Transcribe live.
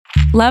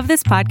Love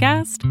this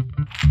podcast?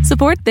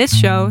 Support this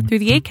show through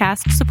the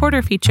Acast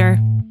supporter feature.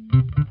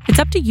 It's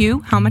up to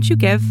you how much you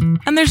give,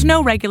 and there's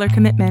no regular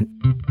commitment.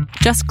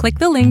 Just click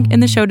the link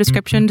in the show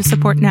description to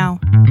support now.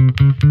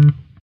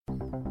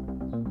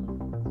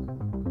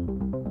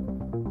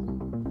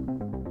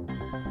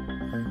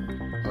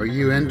 Are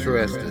you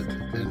interested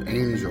in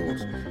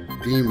angels,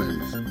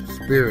 demons,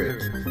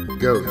 spirits,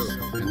 ghosts,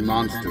 and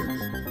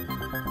monsters?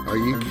 Are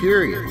you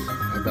curious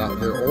about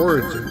their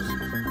origins,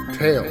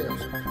 tales,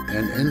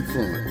 and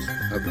influence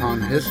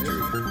upon history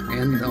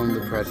and on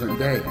the present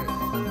day?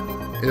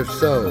 If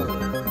so,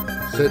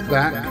 sit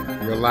back,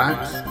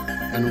 relax,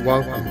 and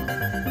welcome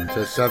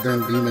to Southern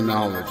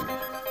Demonology,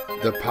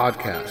 the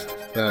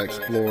podcast that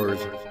explores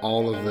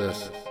all of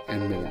this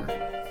and more.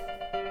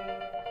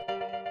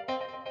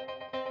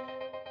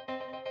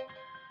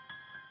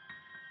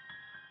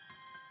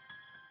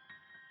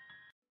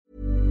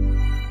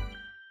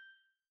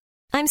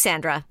 I'm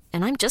Sandra,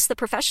 and I'm just the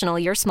professional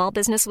your small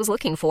business was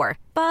looking for.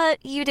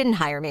 But you didn't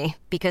hire me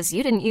because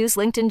you didn't use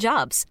LinkedIn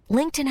Jobs.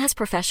 LinkedIn has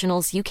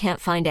professionals you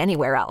can't find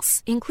anywhere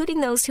else,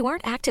 including those who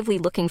aren't actively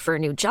looking for a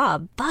new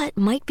job, but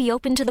might be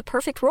open to the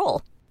perfect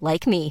role,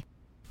 like me.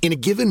 In a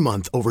given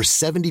month, over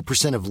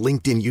 70% of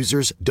LinkedIn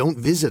users don't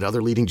visit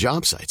other leading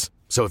job sites.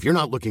 So if you're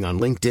not looking on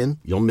LinkedIn,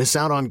 you'll miss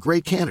out on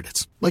great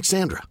candidates like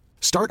Sandra.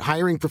 Start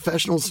hiring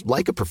professionals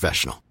like a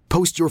professional.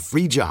 Post your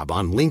free job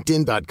on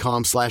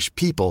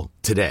linkedin.com/people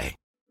today.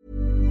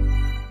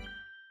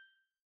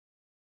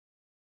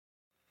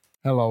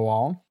 Hello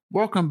all.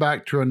 Welcome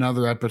back to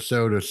another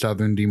episode of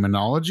Southern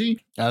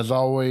Demonology. As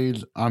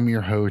always, I'm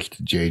your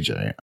host,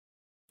 JJ.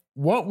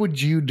 What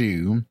would you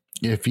do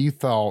if you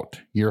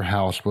thought your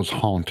house was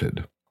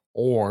haunted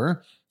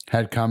or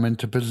had come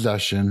into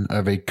possession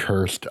of a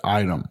cursed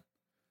item?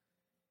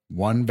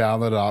 One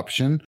valid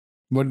option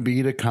would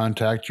be to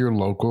contact your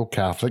local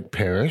Catholic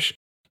parish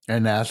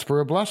and ask for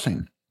a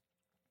blessing.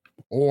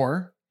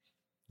 Or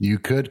you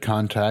could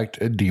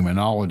contact a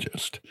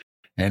demonologist,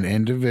 an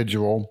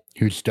individual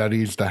who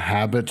studies the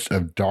habits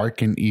of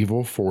dark and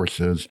evil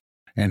forces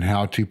and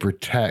how to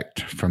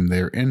protect from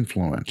their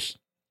influence.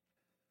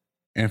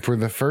 And for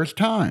the first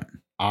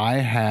time, I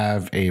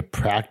have a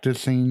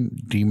practicing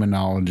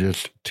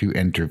demonologist to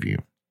interview.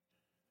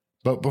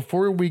 But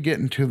before we get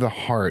into the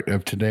heart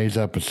of today's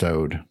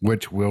episode,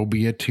 which will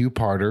be a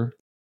two-parter,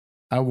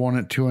 I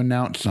wanted to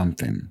announce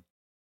something.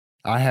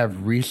 I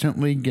have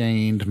recently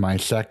gained my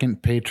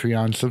second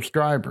Patreon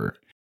subscriber,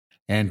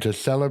 and to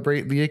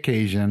celebrate the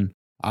occasion,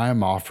 I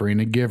am offering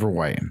a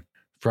giveaway.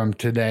 From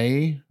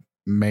today,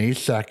 May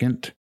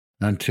 2nd,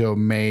 until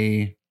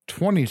May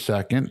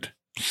 22nd,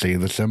 see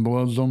the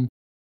symbolism,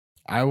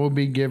 I will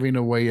be giving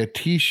away a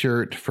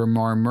t-shirt from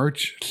our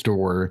merch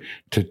store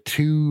to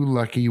 2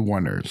 lucky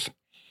winners.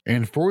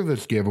 And for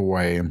this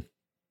giveaway,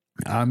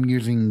 I'm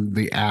using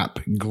the app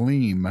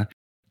Gleam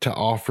to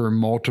offer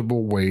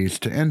multiple ways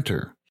to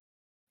enter.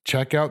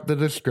 Check out the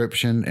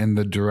description and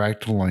the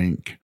direct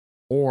link,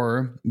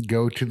 or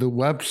go to the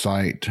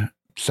website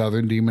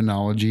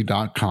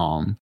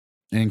southerndemonology.com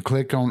and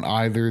click on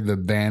either the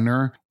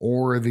banner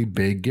or the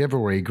big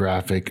giveaway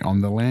graphic on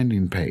the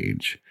landing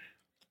page.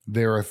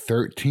 There are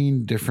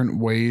 13 different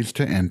ways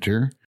to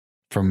enter,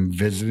 from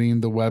visiting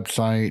the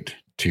website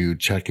to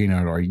checking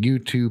out our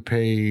YouTube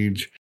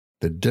page,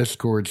 the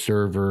Discord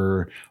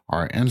server,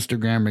 our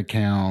Instagram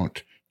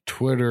account,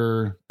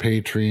 Twitter,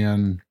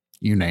 Patreon,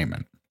 you name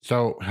it.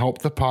 So help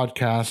the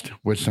podcast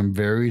with some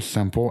very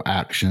simple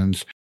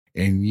actions,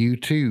 and you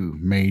too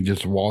may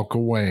just walk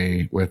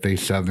away with a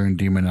Southern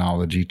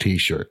Demonology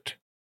t-shirt.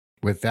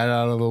 With that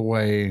out of the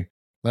way,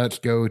 let's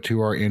go to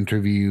our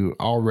interview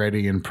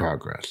already in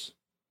progress.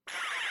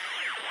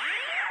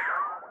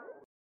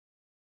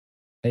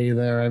 Hey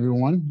there,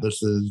 everyone.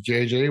 This is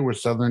JJ with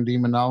Southern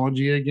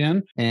Demonology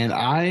again, and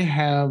I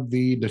have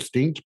the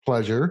distinct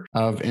pleasure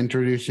of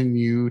introducing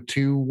you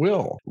to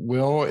Will.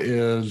 Will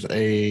is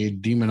a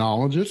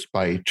demonologist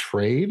by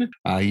trade.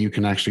 You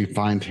can actually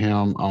find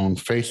him on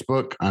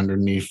Facebook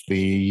underneath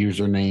the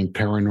username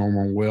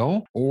Paranormal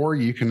Will, or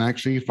you can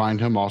actually find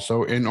him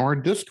also in our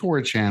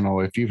Discord channel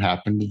if you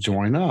happen to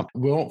join up.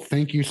 Will,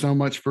 thank you so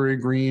much for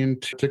agreeing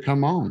to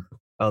come on.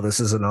 Oh, this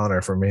is an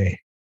honor for me.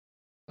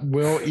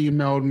 Will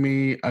emailed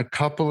me a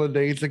couple of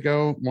days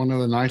ago, one of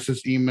the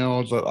nicest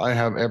emails that I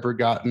have ever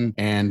gotten,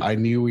 and I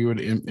knew we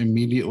would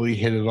immediately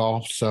hit it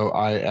off. So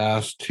I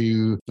asked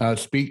to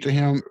speak to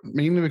him,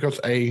 mainly because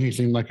A, he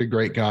seemed like a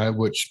great guy,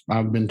 which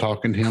I've been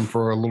talking to him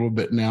for a little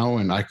bit now,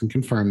 and I can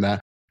confirm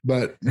that.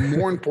 But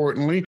more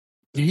importantly,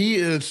 he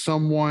is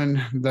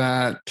someone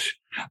that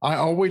I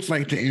always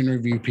like to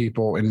interview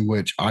people in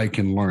which I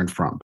can learn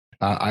from.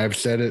 I've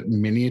said it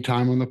many a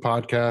time on the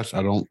podcast.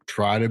 I don't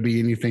try to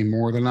be anything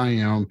more than I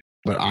am.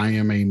 but I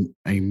am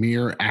a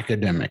mere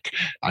academic.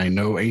 I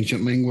know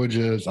ancient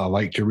languages. I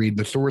like to read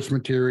the source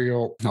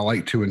material. I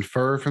like to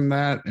infer from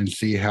that and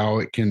see how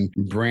it can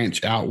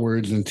branch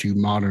outwards into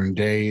modern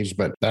days.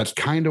 But that's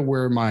kind of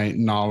where my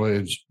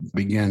knowledge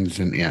begins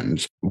and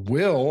ends.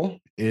 Will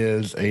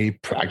is a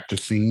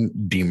practicing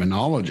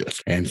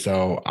demonologist. And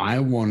so I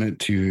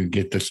wanted to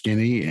get the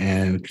skinny,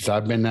 and because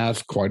I've been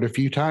asked quite a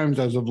few times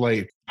as of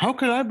late, how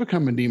could I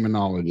become a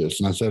demonologist?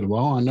 And I said,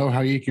 well, I know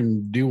how you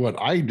can do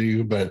what I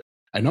do, but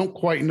I don't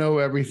quite know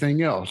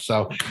everything else.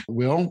 So,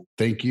 Will,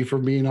 thank you for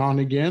being on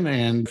again.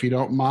 And if you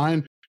don't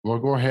mind, we'll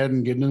go ahead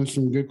and get into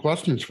some good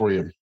questions for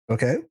you.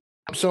 Okay.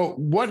 So,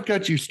 what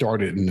got you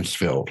started in this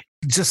field?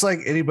 Just like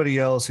anybody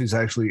else who's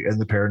actually in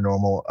the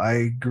paranormal,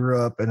 I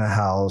grew up in a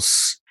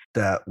house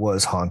that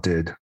was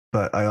haunted,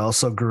 but I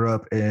also grew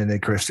up in a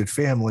Christian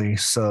family,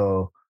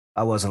 so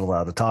I wasn't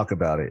allowed to talk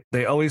about it.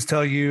 They always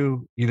tell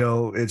you,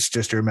 it's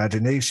just your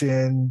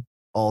imagination,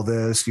 all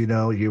this, you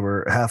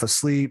were half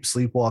asleep,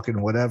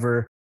 sleepwalking,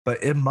 whatever.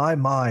 But in my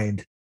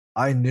mind,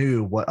 I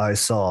knew what I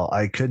saw.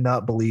 I could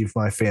not believe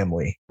my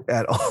family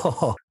at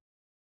all.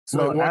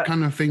 So what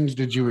kind of things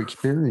did you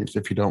experience,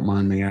 if you don't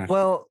mind me asking?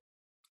 Well,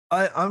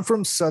 I'm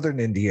from Southern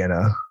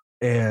Indiana,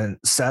 and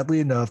sadly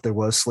enough, there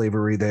was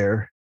slavery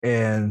there.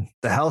 And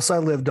the house I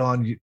lived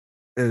on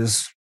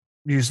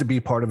used to be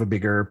part of a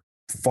bigger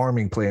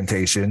farming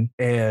plantation.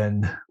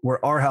 And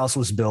where our house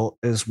was built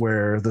is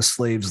where the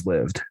slaves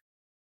lived.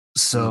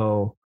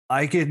 So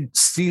I could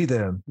see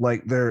them,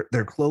 like their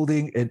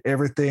clothing and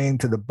everything,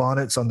 to the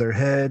bonnets on their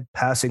head,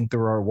 passing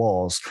through our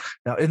walls.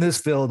 Now, in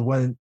this field,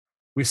 when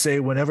we say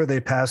whenever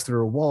they pass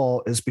through a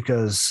wall, is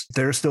because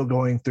they're still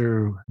going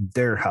through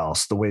their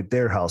house, the way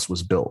their house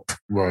was built.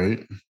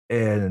 Right.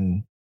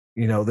 And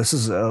this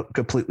is a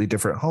completely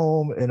different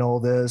home and all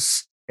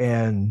this.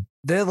 And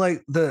then,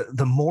 like,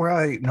 the more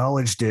I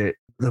acknowledged it,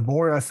 the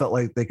more I felt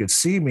like they could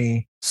see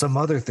me, some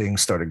other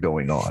things started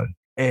going on.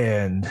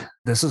 And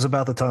this is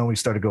about the time we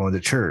started going to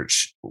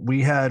church.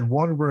 We had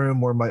one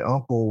room where my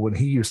uncle, when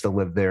he used to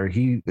live there,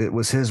 it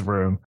was his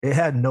room. It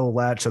had no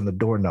latch on the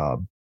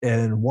doorknob.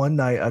 And one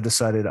night I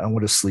decided I'm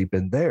going to sleep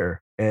in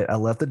there. And I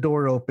left the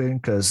door open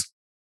because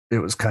it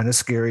was kind of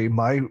scary.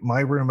 My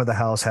room of the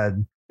house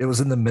it was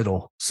in the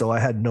middle, so I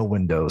had no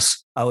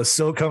windows. I was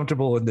so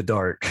comfortable in the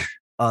dark,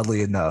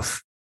 oddly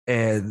enough.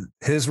 And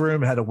his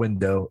room had a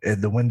window,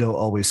 and the window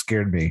always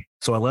scared me.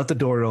 So I left the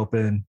door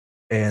open,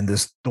 and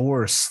this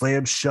door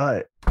slammed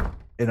shut,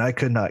 and I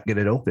could not get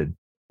it open.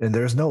 And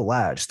there's no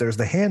latch. There's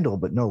the handle,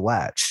 but no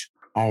latch.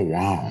 Oh,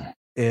 wow.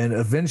 And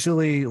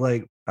eventually,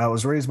 like, I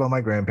was raised by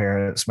my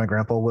grandparents. My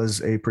grandpa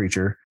was a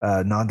preacher,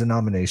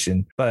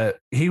 non-denomination, but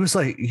he was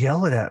like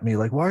yelling at me,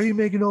 like, why are you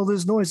making all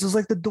this noise? It's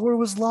like the door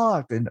was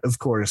locked. And of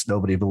course,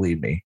 nobody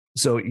believed me.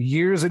 So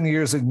years and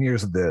years and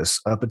years of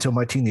this, up until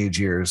my teenage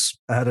years,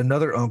 I had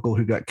another uncle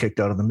who got kicked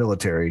out of the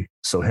military.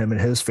 So him and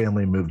his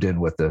family moved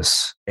in with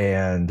us,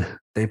 and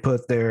they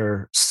put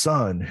their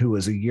son, who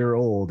was a year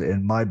old,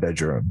 in my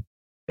bedroom.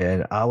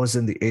 And I was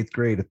in the 8th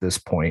grade at this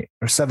point,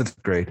 or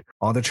 7th grade,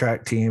 on the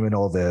track team and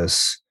all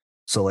this.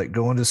 So, like,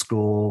 going to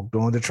school,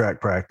 going to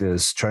track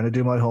practice, trying to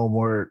do my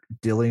homework,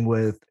 dealing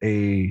with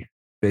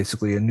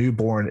basically a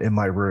newborn in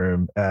my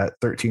room at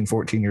 13,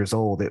 14 years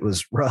old. It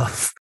was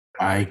rough.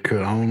 I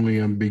could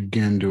only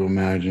begin to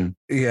imagine.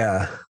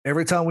 Yeah.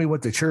 Every time we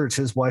went to church,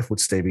 his wife would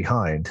stay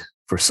behind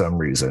for some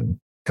reason.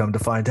 Come to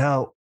find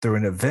out, through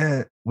an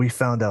event, we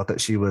found out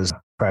that she was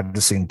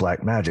practicing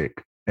black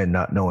magic and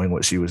not knowing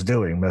what she was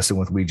doing, messing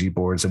with Ouija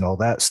boards and all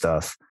that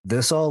stuff.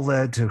 This all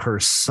led to her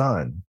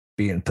son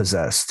being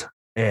possessed.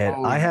 And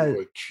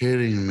you're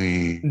kidding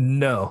me.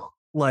 No.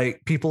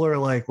 Like, people are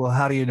like, well,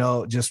 how do you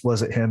know it just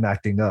wasn't him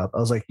acting up? I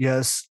was like,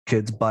 yes,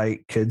 kids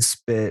bite, kids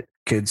spit,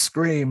 kids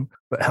scream.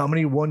 But how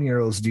many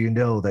 1-year-olds do you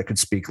know that could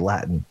speak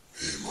Latin?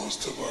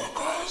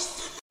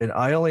 And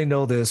I only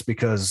know this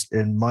because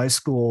in my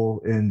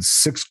school in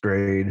 6th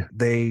grade,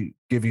 they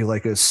give you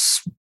like a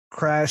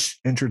crash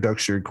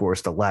introductory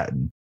course to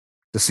Latin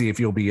to see if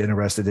you'll be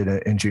interested in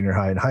it in junior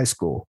high and high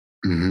school.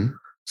 Mm-hmm.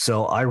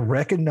 So I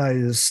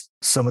recognized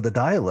some of the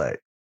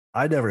dialect.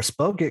 I never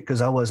spoke it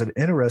because I wasn't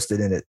interested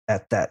in it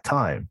at that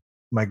time.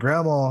 My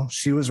grandma,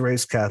 she was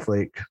raised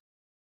Catholic,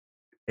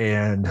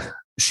 and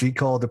she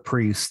called a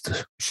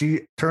priest.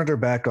 She turned her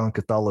back on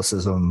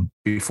Catholicism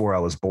before I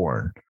was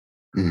born.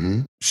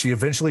 Mm-hmm. She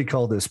eventually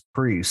called this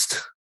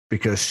priest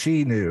because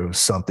she knew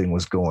something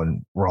was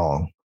going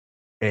wrong.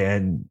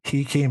 And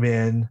he came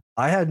in.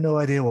 I had no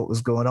idea what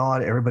was going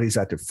on. Everybody's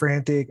acting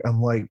frantic.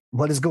 I'm like,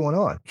 what is going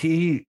on?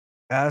 He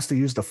asked to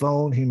use the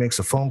phone. He makes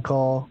a phone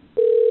call.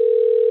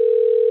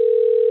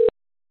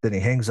 Then he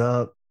hangs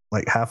up.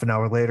 Like half an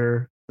hour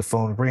later, the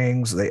phone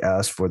rings. They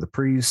ask for the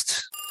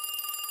priest.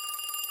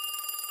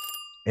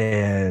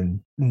 And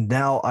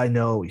now I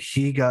know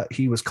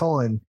he was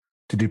calling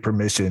to do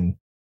permission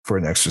for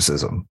an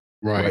exorcism.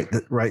 Right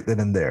then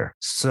and there.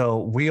 So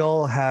we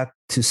all had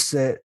to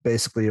sit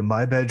basically in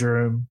my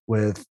bedroom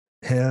with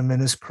him in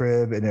his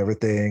crib and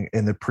everything,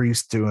 and the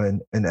priest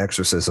doing an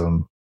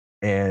exorcism.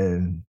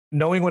 And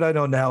knowing what I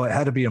know now, it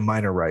had to be a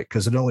minor rite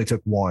because it only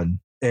took one.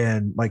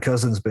 And my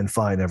cousin's been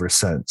fine ever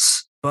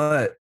since.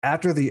 But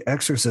after the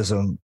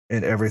exorcism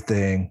and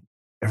everything,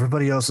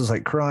 everybody else is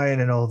like crying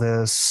and all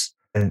this.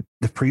 And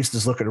the priest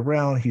is looking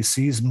around. He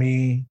sees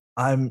me.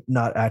 I'm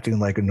not acting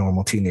like a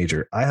normal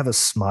teenager. I have a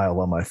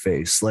smile on my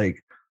face.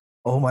 Like,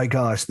 oh my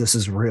gosh, this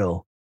is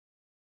real.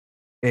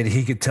 And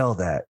he could tell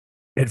that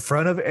in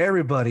front of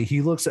everybody.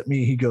 He looks at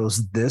me. He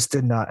goes, this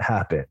did not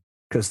happen.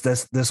 Because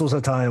this was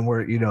a time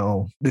where, you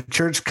know, the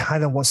church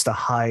kind of wants to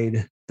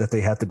hide that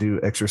they have to do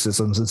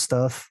exorcisms and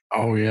stuff.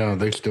 Oh, yeah,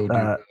 they still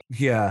do.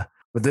 Yeah.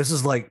 But this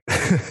is like,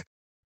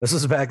 this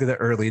is back in the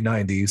early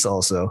 90s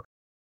also.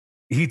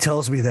 He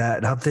tells me that,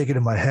 and I'm thinking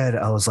in my head,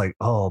 I was like,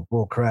 oh,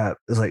 bull crap.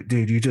 It's like,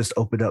 dude, you just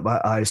opened up my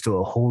eyes to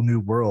a whole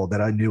new world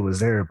that I knew was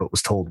there, but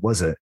was told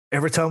wasn't.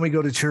 Every time we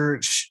go to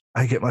church,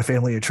 I get my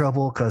family in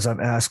trouble because I'm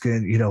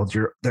asking, you know,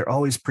 they're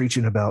always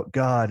preaching about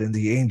God and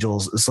the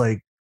angels. It's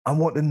like, I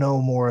want to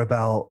know more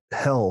about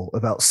hell,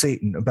 about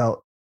Satan,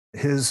 about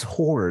his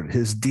horde,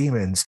 his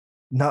demons,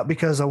 not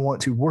because I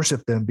want to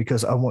worship them,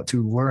 because I want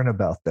to learn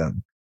about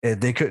them. And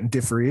they couldn't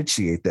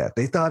differentiate that.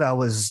 They thought I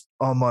was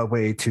on my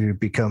way to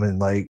becoming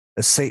like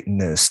a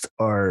Satanist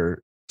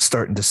or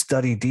starting to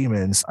study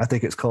demons. I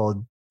think it's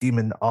called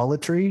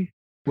demonolatry,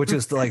 which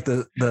is like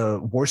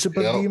the worship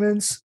of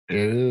demons. It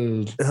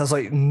is. And I was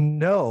like,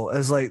 no. I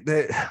was like,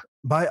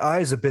 my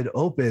eyes have been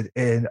opened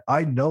and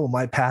I know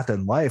my path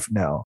in life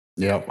now.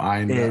 Yep,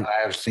 I know.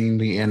 I have seen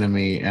the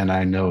enemy and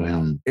I know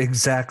him.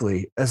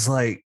 Exactly. It's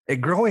like,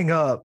 and growing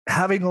up,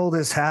 having all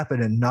this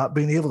happen and not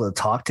being able to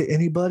talk to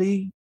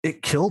anybody,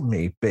 it killed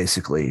me,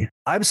 basically.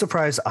 I'm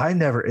surprised I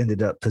never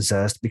ended up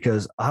possessed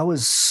because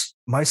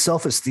my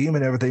self-esteem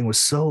and everything was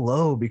so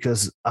low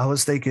because I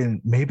was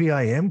thinking maybe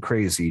I am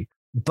crazy.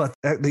 But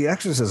the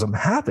exorcism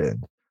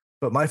happened.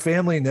 But my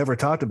family never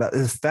talked about it.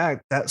 In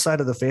fact, that side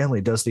of the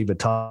family doesn't even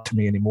talk to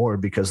me anymore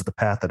because of the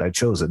path that I've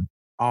chosen.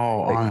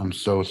 Oh, I am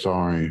so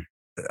sorry.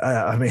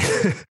 I mean,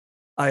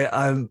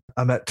 I'm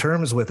at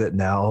terms with it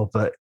now,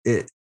 but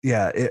it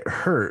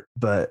hurt.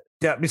 But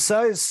yeah,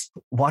 besides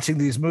watching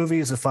these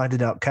movies and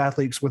finding out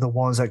Catholics were the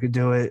ones that could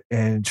do it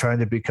and trying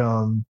to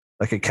become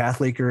like a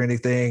Catholic or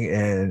anything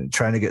and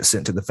trying to get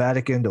sent to the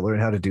Vatican to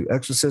learn how to do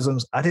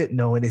exorcisms, I didn't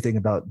know anything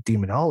about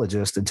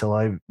Demonologist until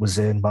I was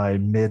in my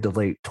mid to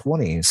late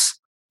 20s.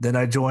 Then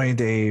I joined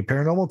a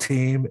paranormal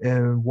team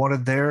and one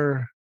of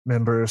their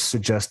members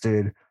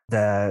suggested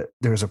that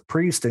there's a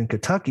priest in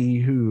Kentucky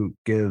who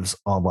gives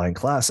online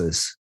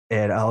classes.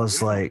 And I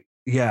was like,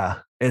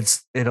 yeah,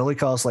 it only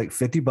costs like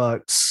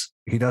 $50.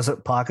 He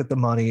doesn't pocket the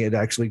money. It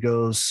actually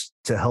goes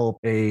to help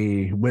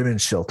a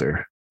women's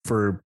shelter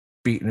for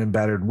beaten and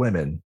battered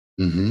women.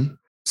 Mm-hmm.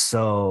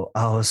 So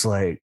I was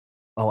like,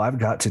 oh, I've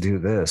got to do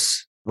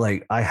this.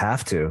 Like, I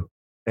have to.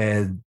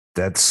 And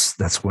that's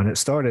when it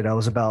started. I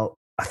was about,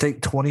 I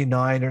think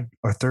 29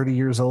 or 30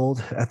 years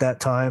old at that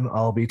time.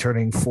 I'll be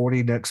turning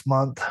 40 next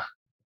month.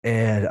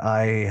 And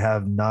I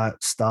have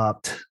not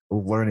stopped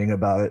learning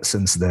about it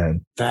since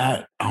then.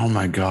 Oh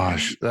my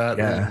gosh, that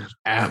is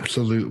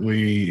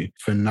absolutely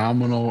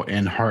phenomenal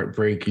and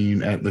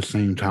heartbreaking at the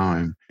same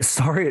time.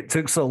 Sorry it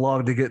took so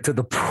long to get to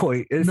the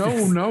point. No.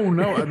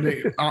 I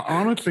mean,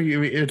 honestly,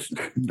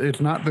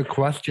 it's not the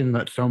question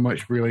that so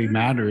much really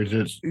matters.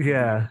 It's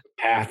the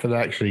path that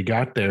actually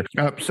got there.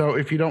 So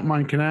if you don't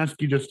mind, can I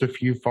ask you just a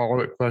few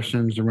follow-up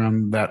questions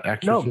around that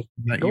exercise?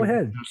 No, go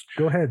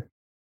ahead.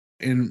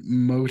 In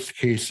most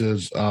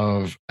cases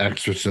of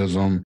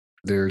exorcism,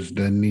 there's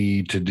the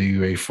need to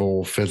do a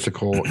full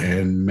physical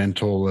and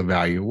mental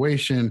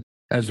evaluation,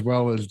 as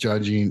well as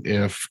judging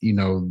if,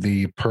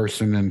 the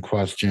person in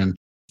question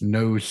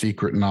knows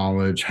secret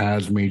knowledge,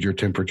 has major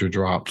temperature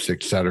drops,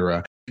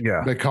 etc.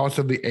 Yeah. Because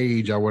of the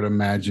age, I would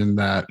imagine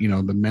that,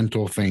 the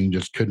mental thing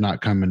just could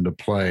not come into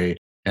play,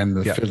 and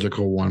the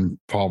physical one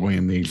probably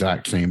in the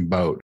exact same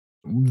boat.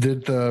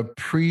 Did the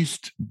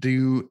priest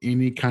do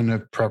any kind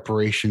of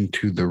preparation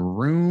to the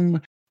room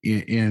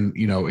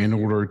in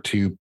order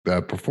to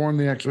perform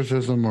the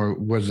exorcism, or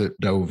was it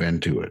dove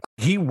into it?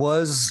 He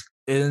was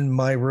in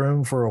my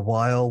room for a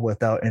while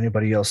without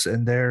anybody else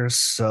in there.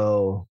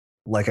 So,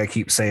 like I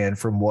keep saying,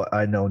 from what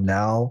I know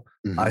now,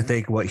 I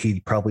think what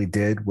he probably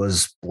did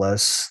was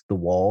bless the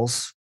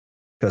walls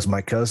because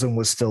my cousin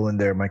was still in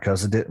there. My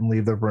cousin didn't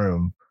leave the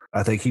room.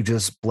 I think he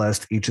just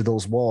blessed each of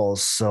those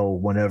walls. So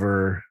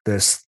whenever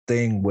this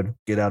thing would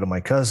get out of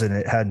my cousin,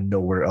 it had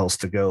nowhere else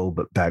to go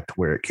but back to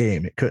where it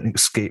came. It couldn't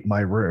escape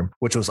my room,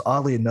 which was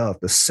oddly enough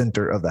the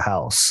center of the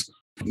house.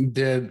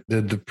 Did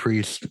the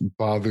priest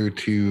bother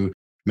to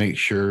make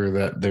sure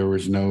that there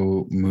was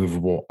no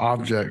movable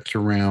objects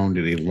around?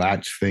 Did he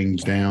latch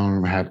things down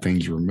or have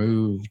things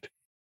removed?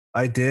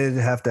 I did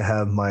have to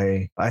have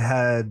I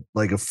had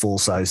like a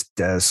full-size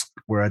desk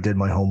where I did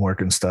my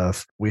homework and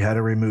stuff. We had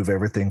to remove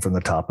everything from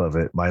the top of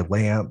it. My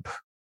lamp,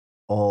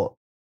 all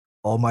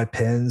my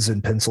pens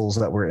and pencils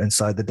that were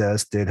inside the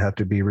desk did have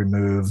to be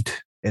removed.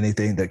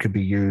 Anything that could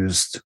be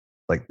used,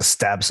 like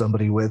stab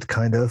somebody with,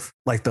 kind of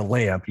like the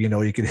lamp, you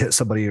could hit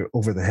somebody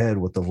over the head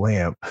with the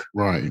lamp.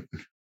 Right.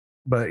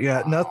 But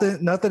yeah,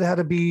 nothing had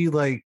to be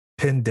like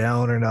pinned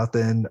down or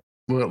nothing.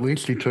 Well, at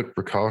least he took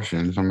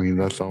precautions. I mean,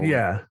 that's all.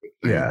 Yeah.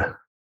 Yeah.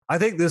 I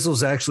think this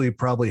was actually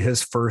probably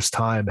his first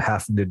time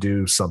having to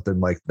do something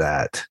like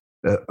that.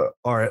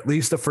 Or at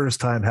least the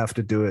first time have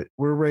to do it.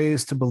 We're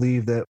raised to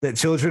believe that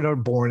children are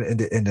born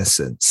into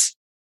innocence.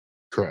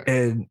 Correct.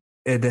 And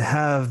to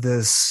have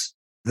this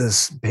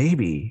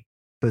baby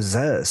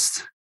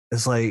possessed,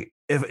 it's like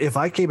if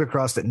I came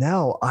across it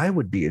now, I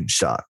would be in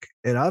shock.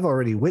 And I've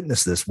already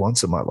witnessed this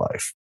once in my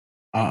life.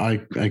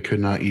 I could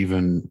not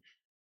even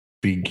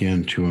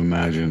begin to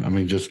imagine. I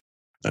mean, just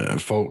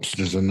folks,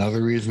 there's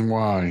another reason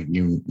why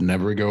you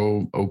never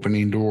go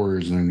opening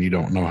doors and you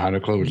don't know how to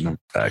close them.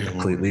 I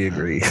completely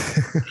agree.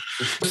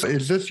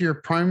 Is this your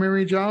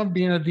primary job,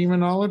 being a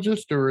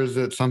demonologist, or is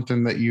it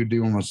something that you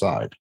do on the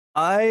side?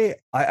 I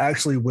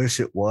actually wish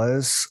it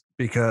was,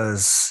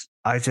 because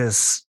I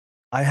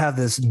have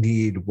this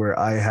need where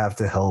I have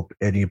to help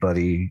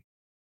anybody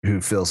who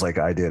feels like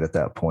I did at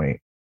that point,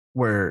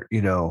 where,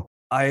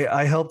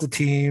 I helped the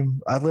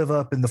team. I live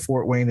up in the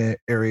Fort Wayne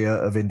area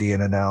of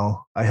Indiana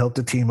now. I helped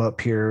the team up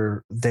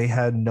here. They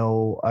had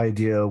no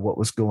idea what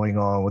was going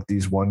on with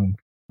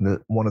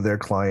one of their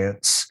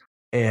clients.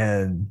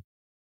 And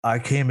I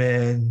came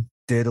in,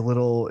 did a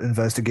little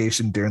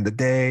investigation during the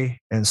day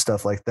and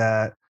stuff like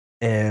that.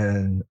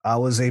 And I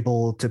was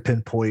able to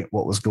pinpoint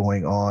what was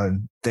going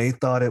on. They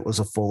thought it was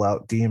a full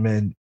out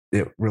demon.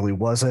 It really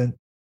wasn't.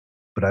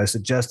 But I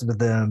suggested to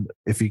them,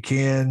 if you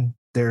can,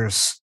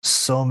 there's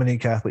so many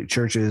Catholic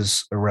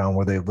churches around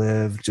where they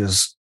live.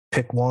 Just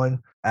pick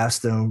one,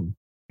 ask them,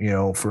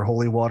 for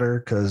holy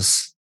water.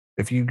 Because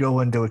if you go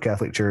into a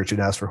Catholic church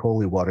and ask for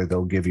holy water,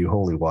 they'll give you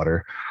holy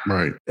water.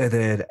 Right. And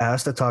then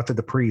ask to talk to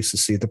the priest to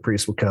see if the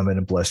priest will come in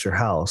and bless your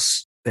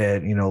house.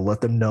 And,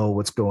 let them know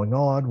what's going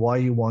on, why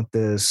you want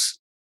this.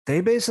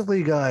 They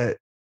basically got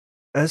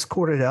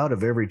escorted out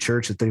of every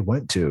church that they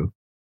went to.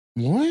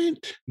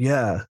 What?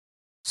 Yeah.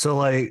 So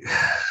like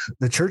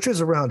the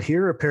churches around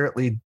here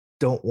apparently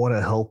don't want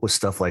to help with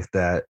stuff like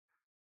that.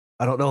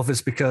 I don't know if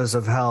it's because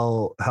of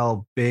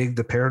how big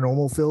the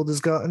paranormal field has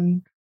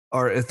gotten,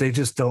 or if they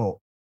just don't,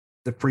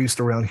 the priests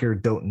around here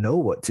don't know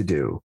what to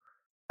do.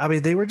 I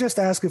mean, they were just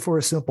asking for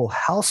a simple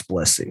house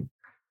blessing,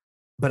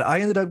 but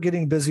I ended up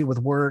getting busy with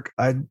work.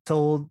 I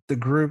told the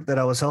group that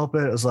I was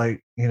helping, it was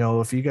like,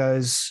 if you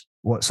guys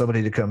want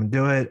somebody to come and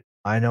do it,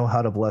 I know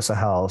how to bless a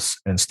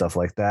house and stuff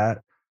like that.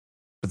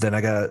 But then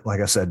I got,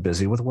 like I said,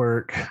 busy with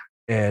work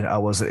and I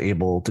wasn't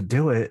able to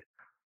do it.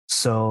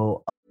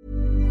 So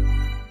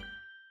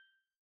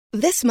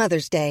This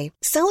Mother's Day,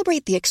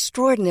 celebrate the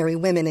extraordinary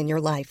women in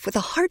your life with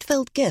a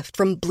heartfelt gift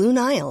from Blue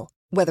Nile.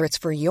 Whether it's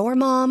for your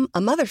mom,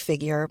 a mother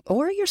figure,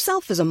 or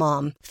yourself as a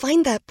mom,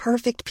 find that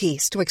perfect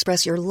piece to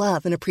express your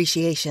love and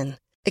appreciation.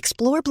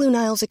 Explore Blue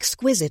Nile's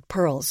exquisite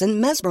pearls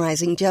and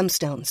mesmerizing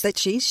gemstones that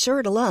she's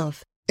sure to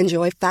love.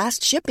 Enjoy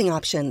fast shipping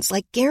options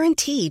like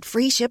guaranteed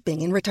free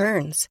shipping and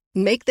returns.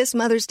 Make this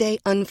Mother's Day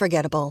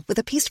unforgettable with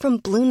a piece from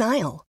Blue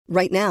Nile.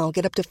 Right now,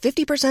 get up to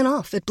 50%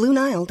 off at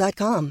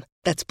BlueNile.com.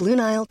 That's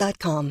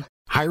BlueNile.com.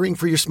 Hiring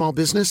for your small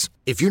business?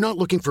 If you're not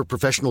looking for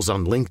professionals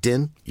on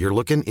LinkedIn, you're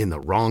looking in the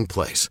wrong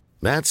place.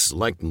 That's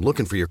like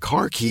looking for your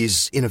car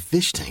keys in a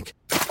fish tank.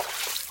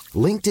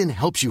 LinkedIn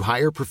helps you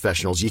hire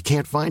professionals you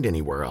can't find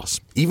anywhere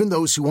else, even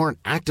those who aren't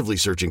actively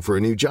searching for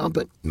a new job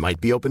but might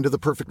be open to the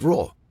perfect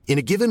role. In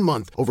a given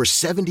month, over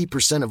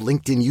 70% of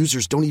LinkedIn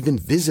users don't even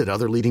visit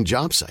other leading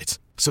job sites.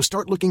 So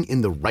start looking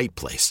in the right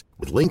place.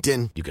 With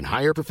LinkedIn, you can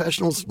hire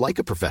professionals like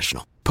a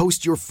professional.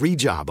 Post your free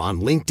job on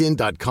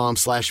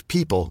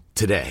linkedin.com/people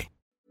today.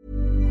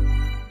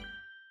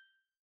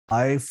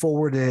 I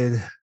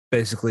forwarded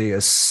basically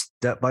a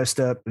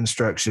step-by-step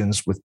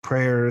instructions with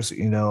prayers,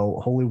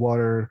 holy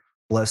water,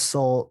 blessed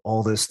salt,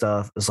 all this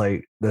stuff. It's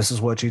like, this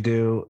is what you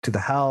do to the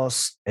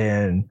house.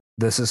 And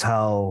this is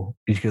how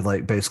you could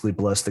like basically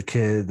bless the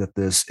kid that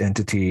this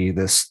entity,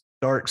 this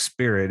dark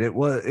spirit, it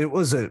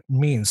was a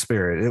mean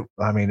spirit.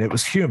 It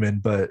was human,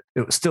 but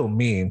it was still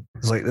mean.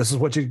 It's like, this is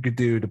what you could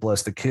do to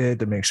bless the kid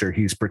to make sure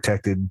he's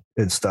protected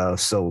and stuff,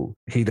 so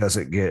he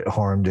doesn't get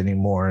harmed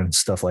anymore and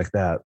stuff like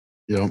that.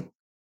 Yep.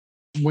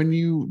 When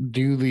you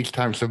do these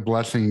types of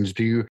blessings,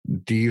 do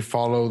you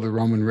follow the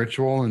Roman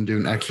ritual and do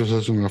an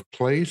exorcism of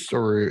place,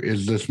 or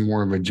is this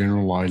more of a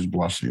generalized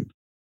blessing?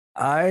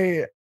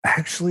 I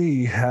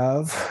actually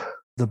have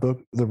the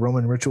book, the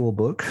Roman ritual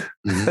book,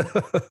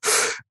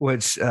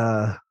 which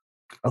a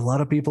lot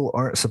of people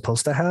aren't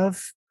supposed to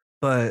have,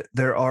 but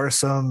there are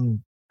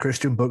some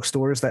Christian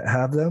bookstores that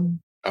have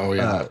them. Oh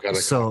yeah, I've got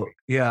a copy.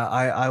 Yeah,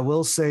 I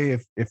will say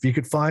if you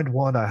could find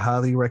one, I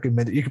highly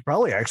recommend it. You could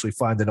probably actually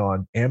find it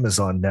on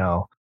Amazon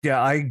now. Yeah,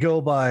 I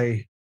go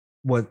by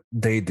what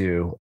they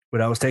do.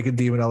 When I was taking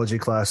demonology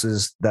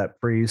classes, that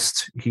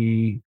priest,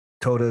 he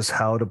told us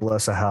how to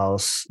bless a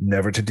house,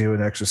 never to do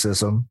an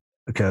exorcism,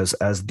 because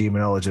as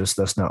demonologists,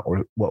 that's not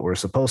what we're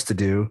supposed to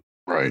do.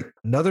 Right.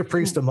 Another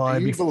priest of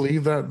mine. Do you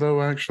believe that,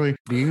 though, actually?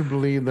 Do you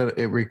believe that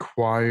it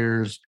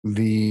requires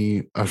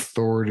the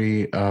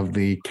authority of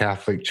the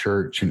Catholic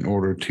Church in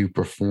order to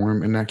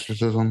perform an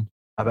exorcism?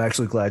 I'm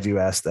actually glad you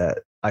asked that.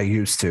 I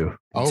used to.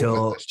 But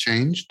it's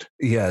changed?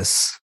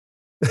 Yes.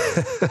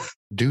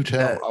 Do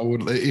tell. I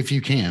would, if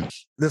you can.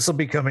 This will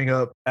be coming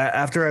up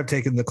after I've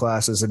taken the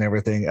classes and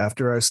everything,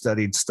 after I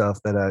studied stuff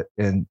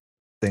and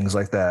things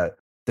like that.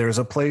 There's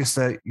a place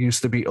that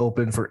used to be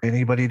open for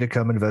anybody to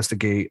come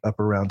investigate up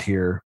around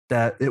here,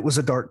 that it was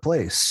a dark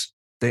place.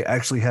 They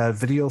actually have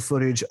video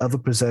footage of a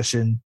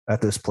possession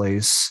at this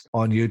place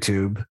on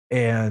YouTube,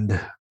 and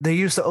they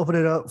used to open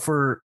it up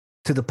to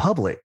the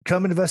public.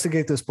 Come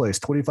investigate this place,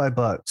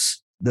 $25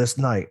 this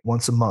night,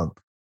 once a month.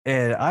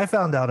 And I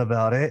found out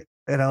about it,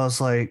 and I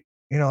was like,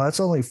 that's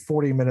only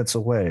 40 minutes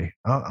away.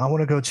 I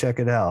want to go check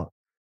it out.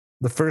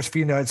 The first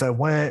few nights I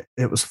went,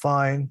 it was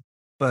fine.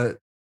 But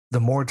the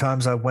more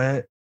times I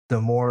went, the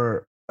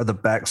more of the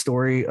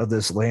backstory of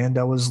this land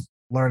I was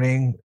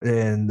learning,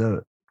 and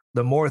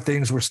the more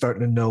things were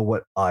starting to know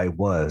what I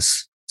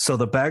was. So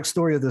the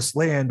backstory of this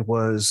land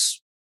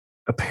was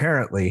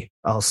apparently,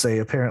 I'll say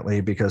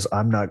apparently because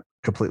I'm not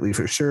completely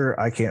for sure,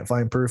 I can't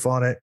find proof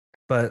on it,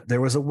 but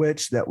there was a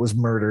witch that was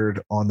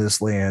murdered on this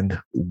land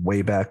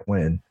way back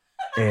when.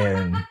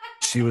 And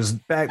she was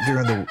back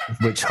during the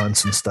witch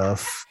hunts and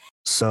stuff.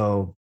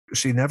 So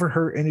she never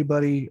hurt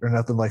anybody or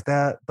nothing like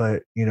that.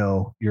 But,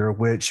 you're a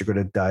witch, you're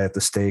going to die at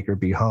the stake or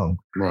be hung.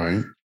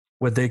 Right.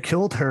 When they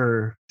killed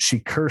her, she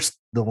cursed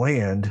the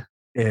land.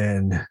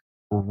 And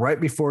right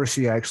before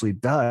she actually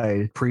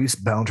died, priests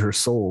bound her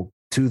soul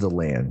to the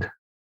land.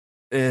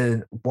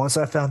 And once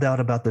I found out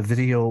about the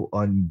video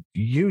on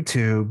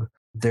YouTube,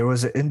 there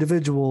was an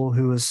individual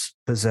who was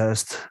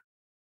possessed.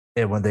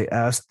 And when they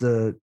asked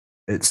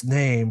its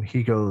name,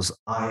 he goes,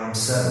 "I am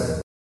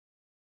 7."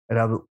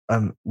 And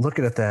I'm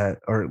looking at that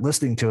or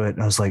listening to it,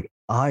 and I was like,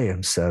 "I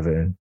am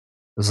 7." I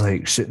was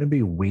like, shouldn't it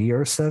be "we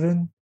are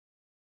 7"?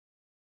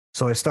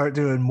 So I start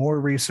doing more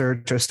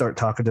research. I start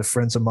talking to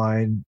friends of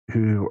mine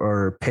who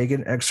are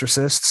pagan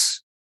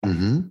exorcists.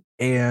 Mm-hmm.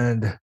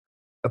 And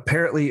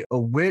apparently a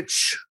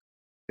witch,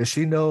 if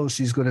she knows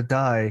she's going to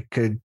die,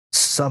 could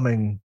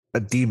summon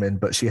a demon,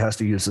 but she has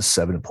to use a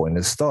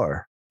 7-pointed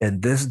star.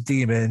 And this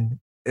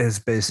demon is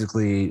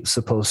basically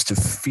supposed to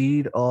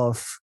feed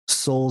off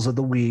souls of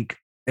the weak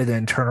and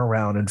then turn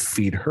around and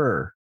feed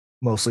her,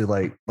 mostly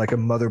like a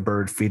mother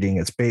bird feeding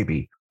its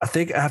baby. I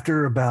think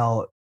after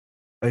about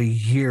a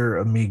year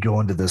of me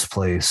going to this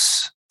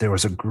place, there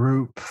was a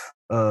group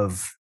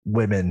of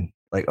women,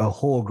 like a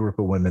whole group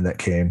of women that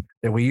came.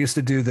 And we used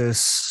to do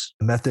this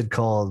method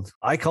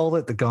I call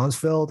it the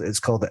Gonsfeld. It's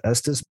called the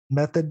Estes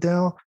method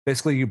now.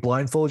 Basically, you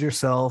blindfold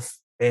yourself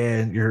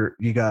and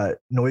you got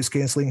noise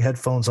canceling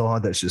headphones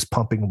on that's just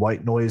pumping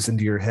white noise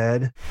into your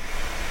head.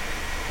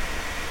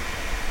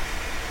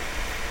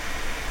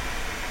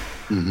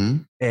 Mm-hmm.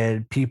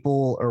 And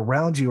people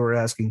around you are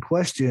asking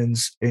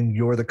questions, and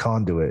you're the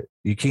conduit.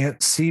 You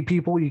can't see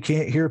people, you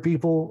can't hear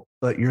people,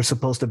 but you're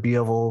supposed to be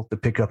able to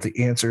pick up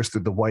the answers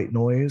through the white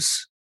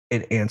noise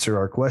and answer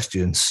our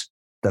questions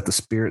that the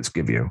spirits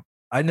give you.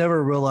 I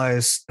never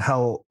realized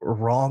how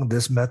wrong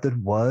this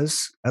method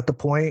was at the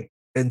point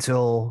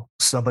until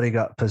somebody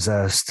got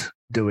possessed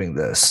doing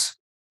this.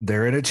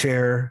 They're in a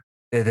chair,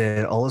 and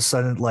then all of a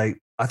sudden,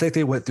 I think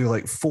they went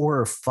through 4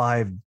 or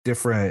 5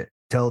 different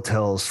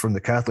telltales from the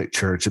Catholic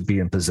Church of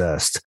being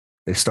possessed.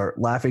 They start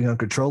laughing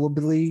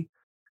uncontrollably,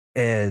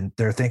 and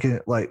they're thinking,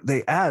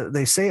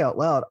 they say out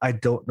loud, "I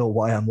don't know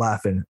why I'm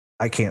laughing.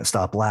 I can't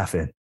stop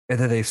laughing." And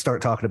then they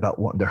start talking about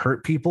wanting to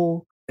hurt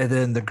people. And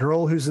then the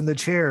girl who's in the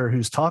chair,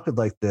 who's talking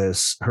like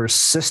this, her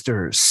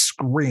sister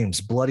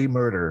screams bloody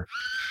murder.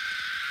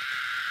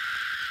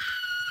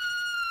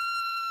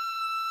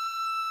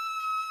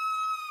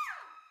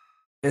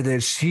 And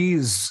then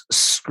she's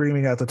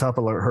screaming at the top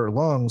of her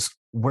lungs,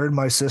 "Where'd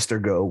my sister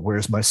go?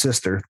 Where's my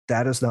sister?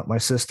 That is not my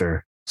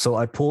sister." So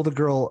I pull the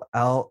girl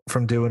out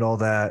from doing all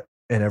that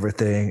and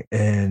everything.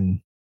 And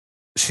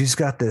she's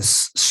got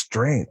this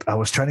strength. I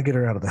was trying to get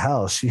her out of the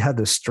house. She had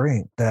this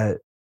strength that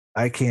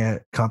I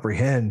can't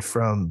comprehend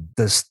from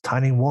this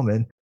tiny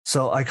woman.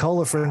 So I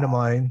call a friend of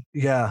mine.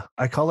 Yeah,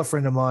 I call a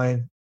friend of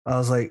mine. I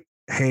was like,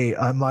 "Hey,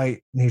 I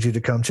might need you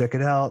to come check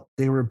it out."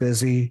 They were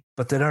busy.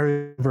 But then I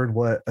remembered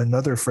what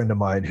another friend of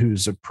mine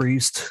who's a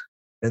priest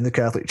in the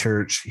Catholic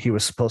Church, he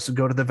was supposed to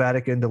go to the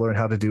Vatican to learn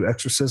how to do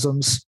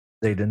exorcisms.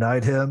 They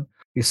denied him.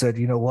 He said,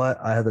 "You know what?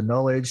 I have the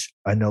knowledge.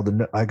 I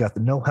got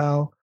the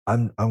know-how.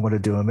 I'm going to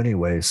do them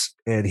anyways."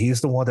 And he's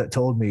the one that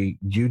told me,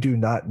 "You do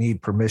not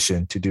need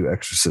permission to do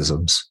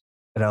exorcisms."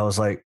 And I was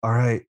like, all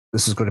right,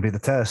 this is going to be the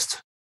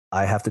test.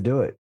 I have to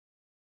do it.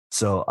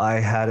 So I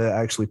had to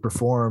actually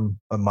perform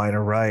a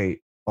minor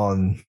rite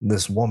on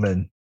this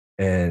woman.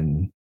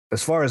 And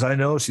as far as I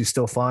know, she's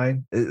still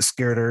fine. It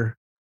scared her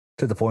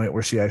to the point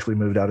where she actually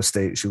moved out of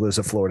state. She lives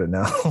in Florida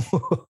now.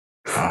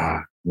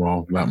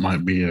 Well, that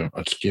might be a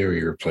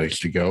scarier place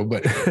to go,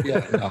 but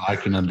yeah, no, I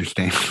can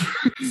understand.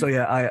 So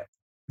yeah,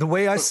 the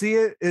way I see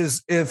it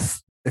is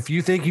if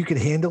you think you can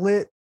handle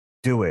it,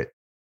 do it.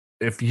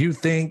 If you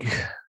think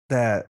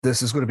that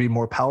this is going to be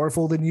more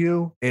powerful than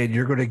you and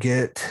you're going to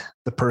get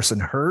the person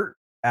hurt,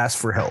 ask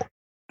for help.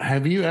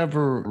 Have you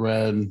ever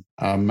read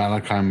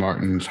Malachi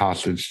Martin's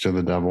Hostage to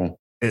the Devil?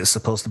 It's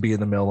supposed to be in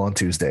the mail on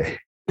Tuesday.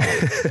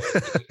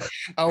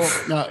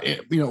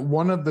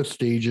 One of the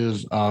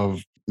stages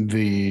of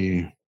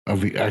the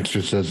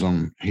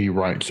exorcism he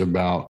writes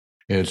about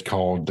is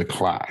called the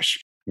clash,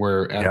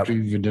 where after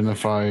you've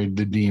identified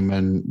the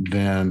demon,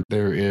 then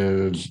there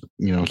is,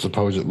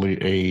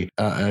 supposedly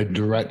a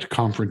direct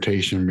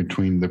confrontation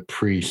between the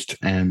priest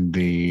and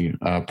the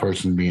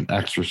person being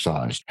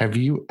exorcised. Have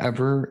you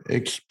ever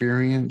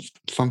experienced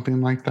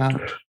something like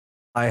that?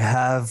 I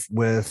have,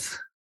 with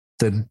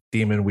the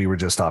demon we were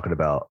just talking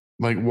about.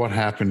 Like, what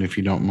happened, if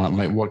you don't mind?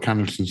 Like, what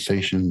kind of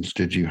sensations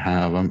did you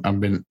have? I've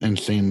been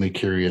insanely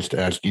curious to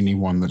ask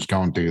anyone that's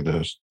gone through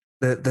this.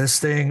 This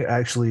thing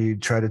actually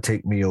tried to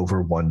take me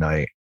over one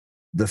night.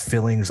 The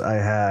feelings I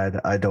had,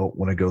 I don't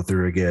want to go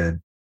through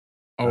again.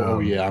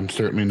 Yeah. I'm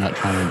certainly not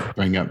trying to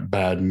bring up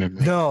bad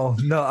memories. No.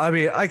 I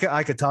mean,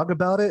 I could talk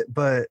about it,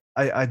 but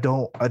I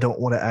don't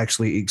want to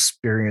actually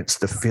experience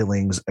the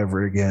feelings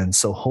ever again.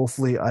 So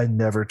hopefully I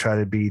never try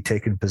to be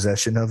taken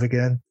possession of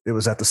again. It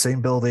was at the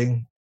same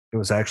building. It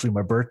was actually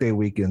my birthday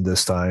weekend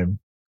this time.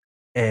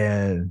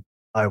 And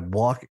I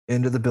walk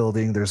into the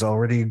building. There's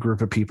already a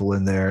group of people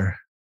in there.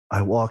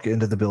 I walk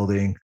into the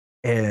building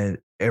and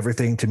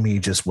everything to me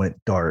just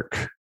went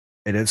dark.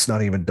 And it's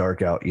not even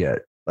dark out yet.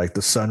 Like,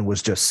 the sun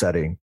was just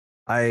setting.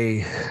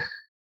 I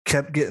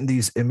kept getting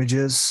these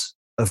images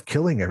of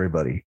killing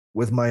everybody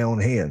with my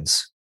own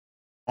hands.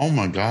 Oh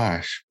my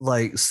gosh.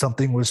 Like,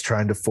 something was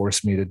trying to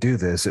force me to do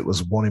this. It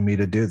was wanting me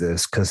to do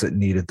this because it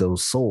needed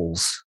those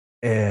souls.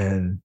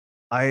 And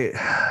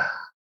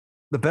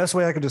the best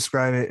way I could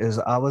describe it is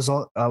I was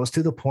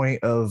to the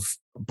point of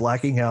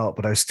blacking out,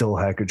 but I still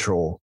had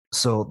control.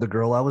 So the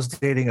girl I was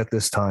dating at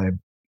this time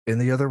in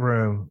the other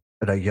room,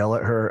 and I yell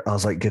at her, I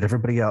was like, get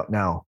everybody out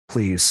now,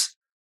 please.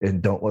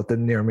 And don't let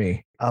them near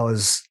me. I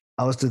was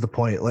to the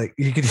point, like,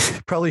 you could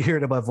probably hear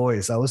it in my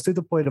voice. I was to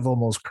the point of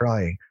almost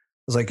crying. I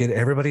was like, get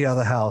everybody out of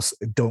the house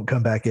and don't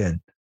come back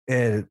in.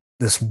 And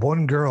this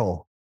one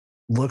girl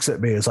looks at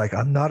me. It's like,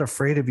 I'm not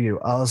afraid of you.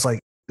 I was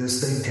like,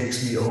 this thing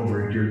takes me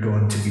over. You're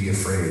going to be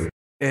afraid.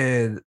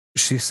 And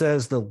she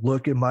says the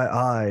look in my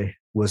eye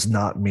was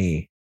not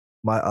me.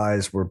 My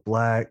eyes were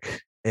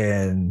black,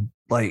 and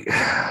like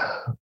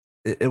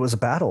it was a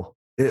battle.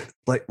 It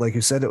like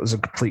you said, it was a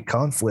complete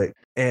conflict.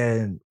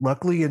 And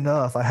luckily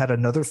enough, I had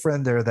another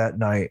friend there that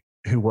night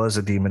who was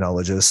a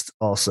demonologist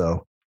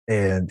also.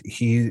 And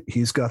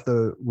he's got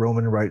the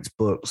Roman rites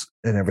books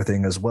and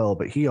everything as well,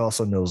 but he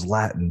also knows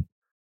Latin.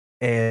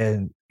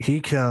 And he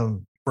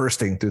came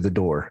bursting through the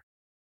door.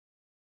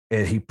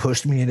 And he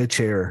pushed me in a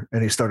chair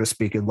and he started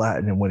speaking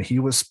Latin. And when he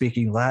was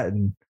speaking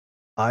Latin,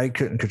 I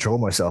couldn't control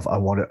myself. I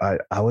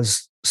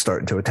was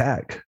starting to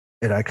attack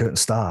and I couldn't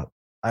stop.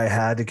 I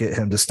had to get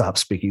him to stop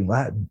speaking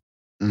Latin.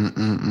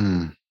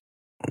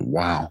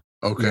 Wow.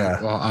 Okay.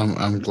 Yeah. Well,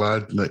 I'm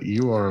glad that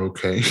you are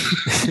okay.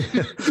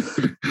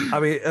 I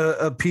mean,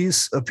 a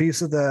piece of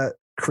that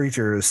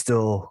creature is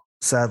still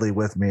sadly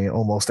with me.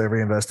 Almost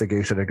every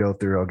investigation I go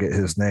through, I'll get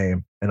his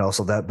name. And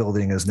also, that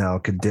building is now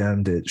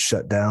condemned. It's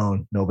shut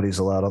down. Nobody's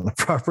allowed on the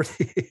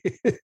property,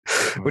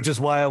 which is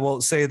why I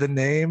won't say the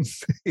name,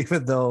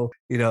 even though,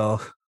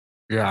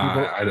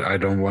 Yeah, I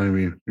don't blame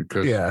you,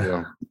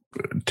 because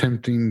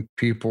tempting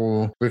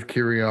people with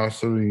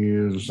curiosity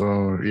is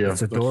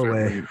it's a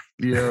doorway.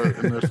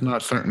 And that's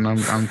not something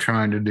I'm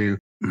trying to do.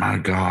 My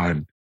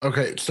God.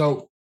 Okay,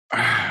 so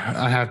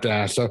I have to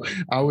ask. So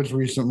I was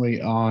recently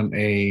on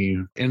a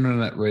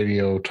internet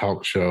radio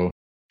talk show,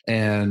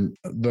 and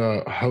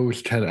the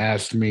host had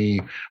asked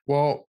me,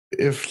 well,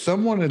 if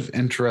someone is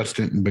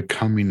interested in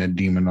becoming a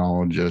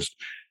demonologist,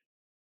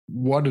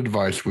 what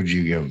advice would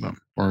you give them?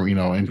 Or,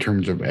 in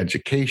terms of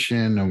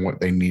education and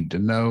what they need to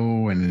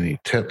know and any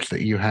tips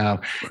that you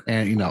have.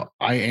 And,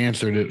 I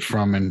answered it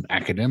from an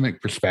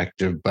academic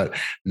perspective, but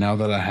now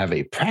that I have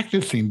a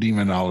practicing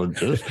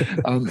demonologist,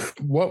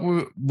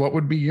 what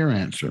would be your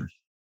answer?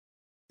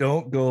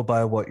 Don't go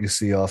by what you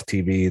see off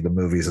TV, the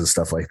movies and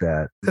stuff like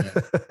that.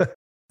 Yeah.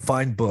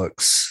 Find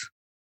books.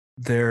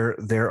 They're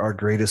our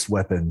greatest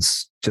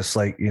weapons. Just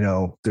like,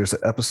 there's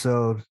an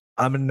episode,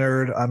 I'm a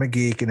nerd, I'm a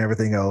geek and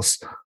everything else.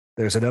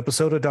 There's an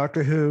episode of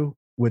Doctor Who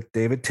with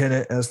David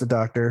Tennant as the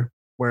doctor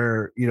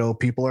where,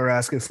 people are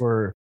asking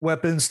for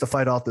weapons to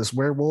fight off this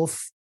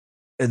werewolf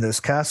in this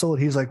castle.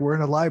 And he's like, we're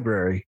in a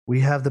library. We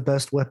have the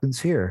best weapons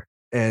here.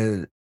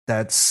 And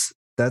that's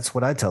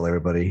what I tell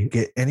everybody.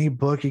 Get any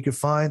book you can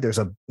find. There's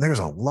a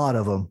lot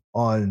of them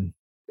on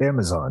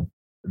Amazon.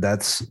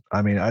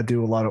 I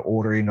do a lot of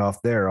ordering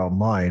off there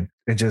online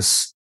and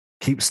just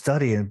keep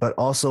studying. But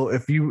also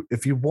if you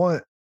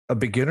want a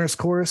beginner's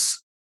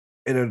course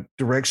in a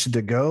direction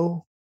to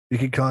go, you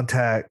can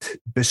contact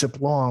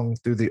Bishop Long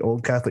through the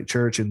Old Catholic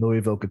Church in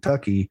Louisville,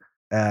 Kentucky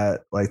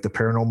at like the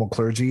paranormal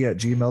clergy at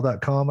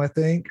gmail.com, I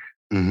think.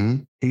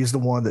 Mm-hmm. He's the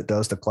one that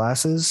does the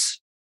classes.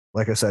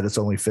 Like I said, it's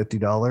only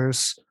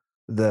 $50.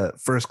 The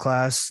first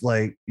class,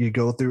 like you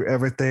go through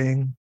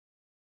everything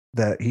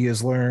that he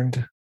has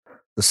learned.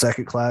 The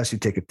second class, you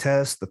take a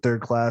test. The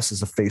third class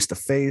is a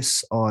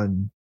face-to-face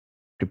on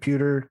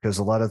computer, because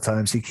a lot of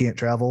times he can't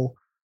travel,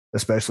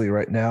 especially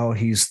right now.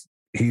 He's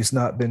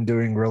not been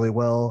doing really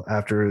well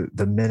after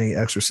the many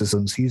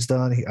exorcisms he's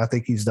done. I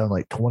think he's done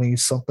like 20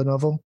 something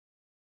of them.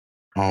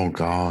 Oh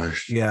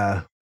gosh.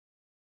 Yeah.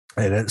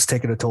 And it's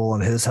taken a toll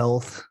on his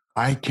health.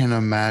 I can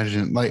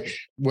imagine, like,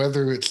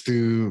 whether it's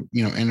through,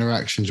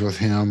 interactions with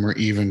him or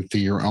even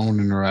through your own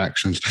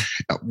interactions,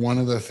 one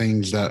of the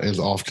things that is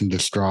often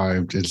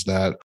described is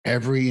that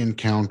every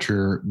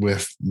encounter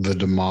with the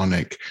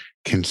demonic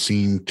can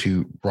seem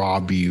to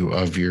rob you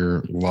of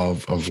your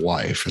love of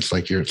life. It's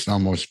like it's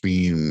almost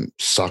being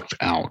sucked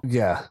out.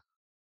 Yeah.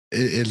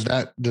 Does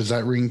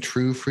that ring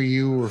true for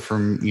you or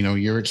from,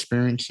 your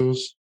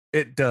experiences?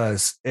 It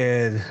does.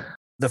 And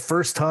the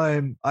first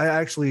time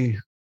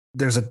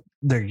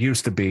there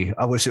used to be,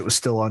 I wish it was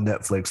still on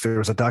Netflix. There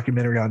was a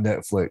documentary on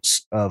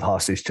Netflix of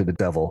Hostage to the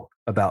Devil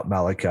about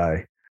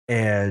Malachi.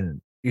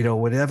 And,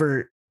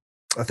 whenever,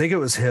 I think it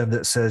was him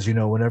that says,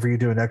 whenever you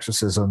do an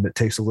exorcism, it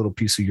takes a little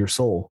piece of your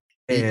soul.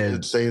 He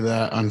did say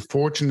that.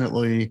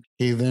 Unfortunately,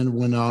 he then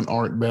went on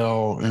Art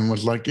Bell and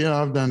was like,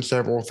 yeah, I've done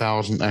several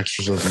thousand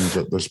exorcisms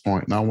at this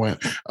point. And I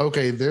went,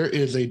 okay, there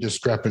is a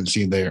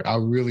discrepancy there. I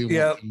really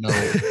want to know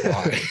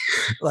why.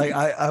 Like,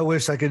 I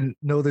wish I could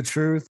know the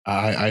truth.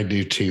 I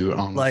do too.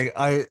 Like,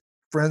 I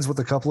friends with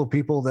a couple of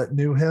people that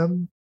knew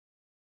him.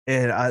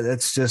 And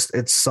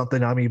it's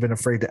something I'm even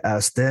afraid to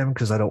ask them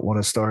because I don't want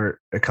to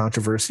start a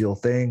controversial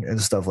thing and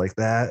stuff like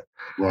that.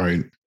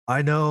 Right.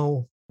 I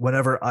know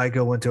whenever I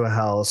go into a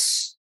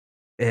house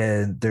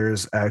and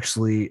there's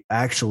actually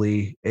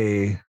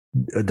a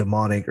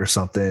demonic or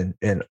something,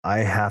 and I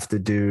have to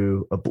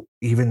do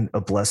even a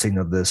blessing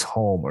of this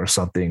home or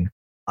something,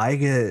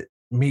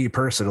 me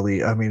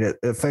personally, I mean, it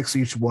affects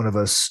each one of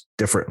us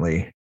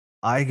differently.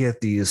 I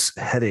get these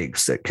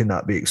headaches that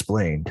cannot be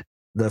explained.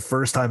 The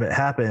first time it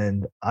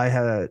happened,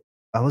 I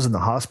was in the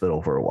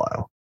hospital for a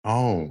while.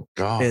 Oh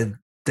God. And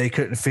they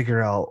couldn't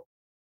figure out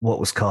what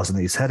was causing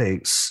these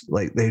headaches.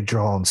 Like, they'd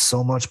drawn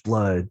so much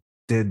blood,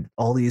 did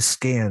all these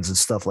scans and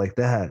stuff like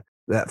that.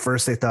 At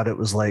first they thought it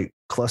was like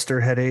cluster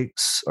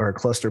headaches or a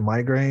cluster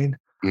migraine.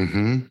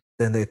 Mm-hmm.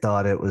 Then they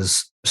thought it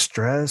was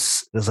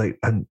stress. It was like,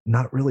 I'm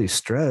not really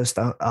stressed.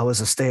 I was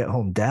a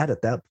stay-at-home dad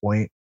at that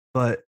point,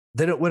 but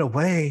then it went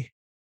away.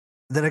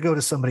 Then I go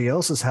to somebody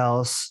else's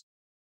house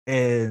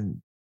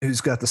and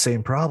who's got the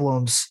same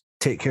problems,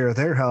 take care of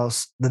their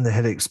house, then the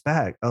headache's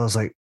back. I was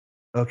like,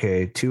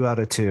 okay, 2 out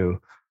of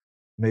 2.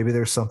 Maybe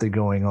there's something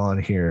going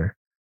on here.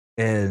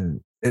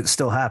 And it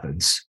still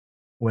happens.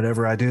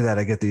 Whenever I do that,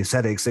 I get these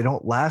headaches. They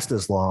don't last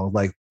as long.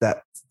 Like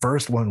that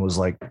first one was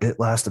like, it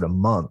lasted a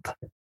month.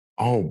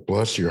 Oh,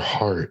 bless your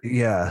heart.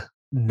 Yeah.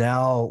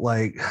 Now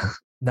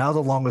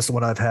the longest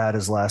one I've had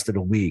has lasted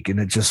a week and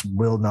it just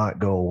will not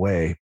go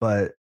away.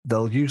 But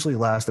they'll usually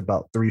last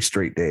about 3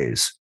 straight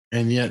days.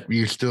 And yet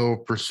you still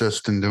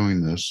persist in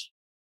doing this.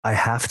 I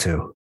have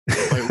to.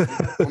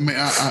 I mean,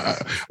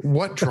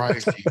 what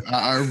drives you?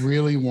 I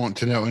really want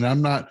to know. And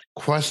I'm not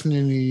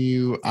questioning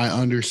you. I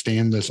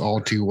understand this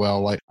all too well.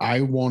 Like,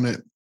 I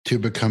wanted to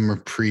become a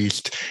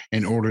priest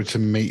in order to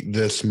make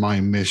this my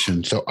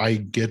mission. So I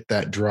get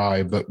that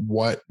drive, but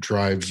what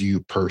drives you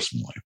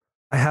personally?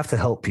 I have to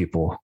help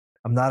people.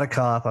 I'm not a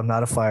cop. I'm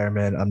not a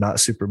fireman. I'm not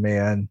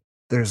Superman.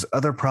 There's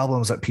other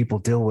problems that people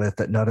deal with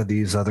that none of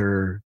these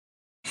other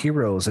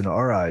heroes in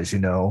our eyes,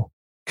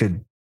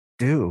 could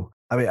do.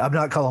 I mean, I'm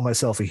not calling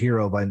myself a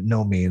hero by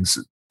no means.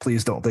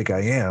 Please don't think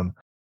I am.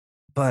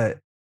 But,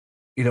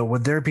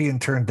 when they're being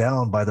turned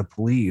down by the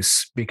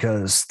police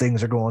because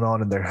things are going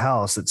on in their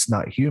house, it's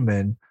not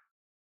human.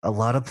 A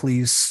lot of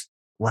police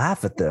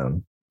laugh at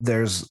them.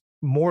 There's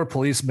more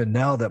policemen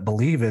now that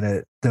believe in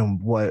it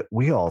than what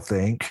we all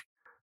think.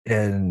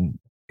 And,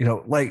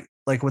 like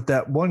with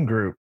that one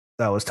group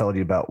that I was telling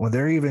you about, when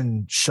they're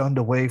even shunned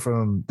away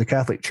from the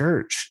Catholic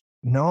Church,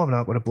 no, I'm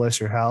not going to bless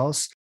your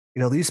house.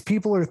 These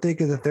people are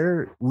thinking that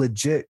they're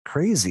legit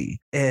crazy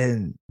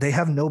and they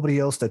have nobody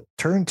else to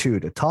turn to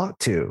talk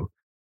to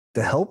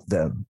help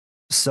them.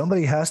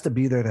 Somebody has to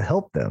be there to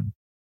help them.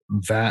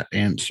 That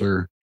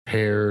answer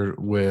paired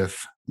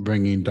with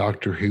bringing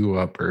Doctor Who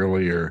up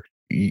earlier,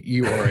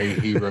 you are a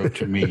hero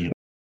to me.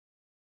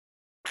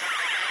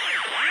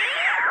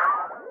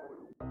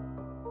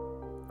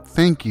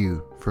 Thank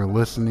you for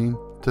listening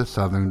to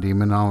Southern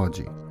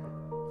Demonology.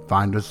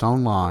 Find us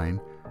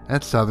online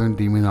at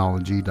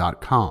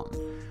southerndemonology.com,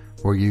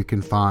 where you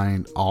can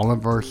find all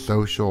of our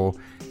social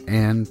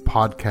and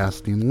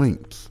podcasting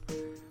links.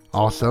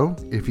 Also,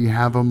 if you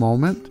have a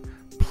moment,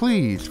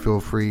 please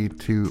feel free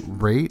to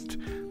rate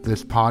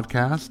this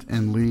podcast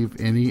and leave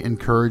any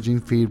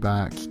encouraging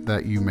feedbacks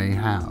that you may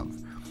have.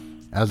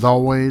 As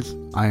always,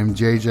 I am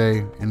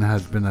JJ, and it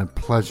has been a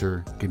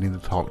pleasure getting to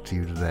talk to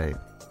you today.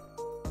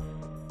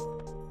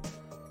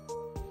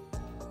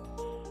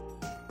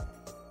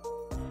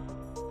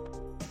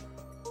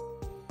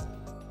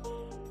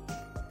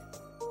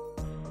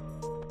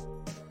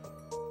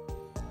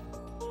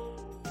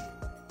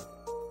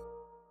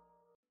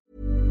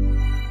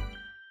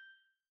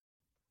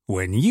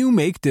 When you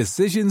make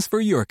decisions for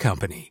your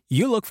company,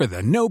 you look for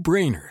the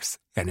no-brainers.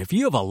 And if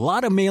you have a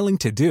lot of mailing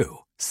to do,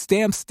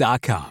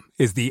 Stamps.com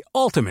is the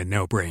ultimate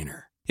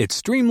no-brainer. It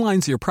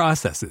streamlines your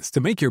processes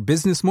to make your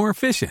business more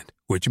efficient,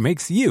 which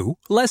makes you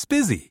less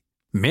busy.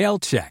 Mail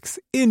checks,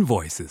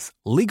 invoices,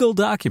 legal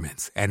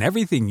documents, and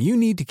everything you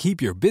need to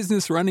keep your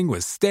business running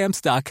with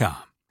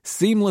Stamps.com.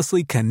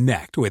 Seamlessly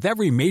connect with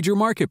every major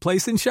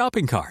marketplace and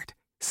shopping cart.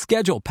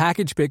 Schedule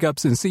package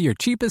pickups and see your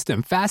cheapest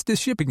and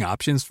fastest shipping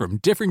options from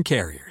different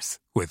carriers,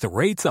 with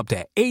rates up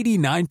to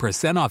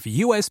 89% off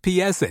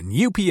USPS and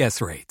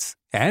UPS rates.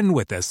 And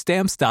with the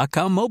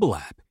Stamps.com mobile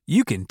app,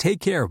 you can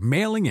take care of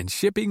mailing and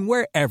shipping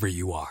wherever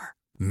you are.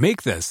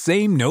 Make the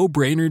same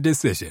no-brainer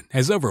decision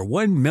as over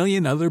 1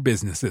 million other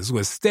businesses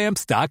with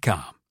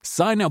Stamps.com.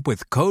 Sign up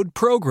with code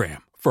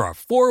PROGRAM for a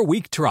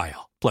 4-week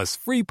trial, plus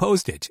free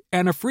postage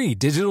and a free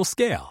digital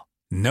scale.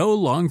 No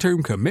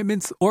long-term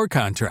commitments or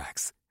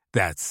contracts.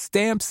 That's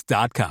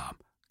Stamps.com.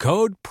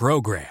 Code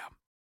PROGRAM.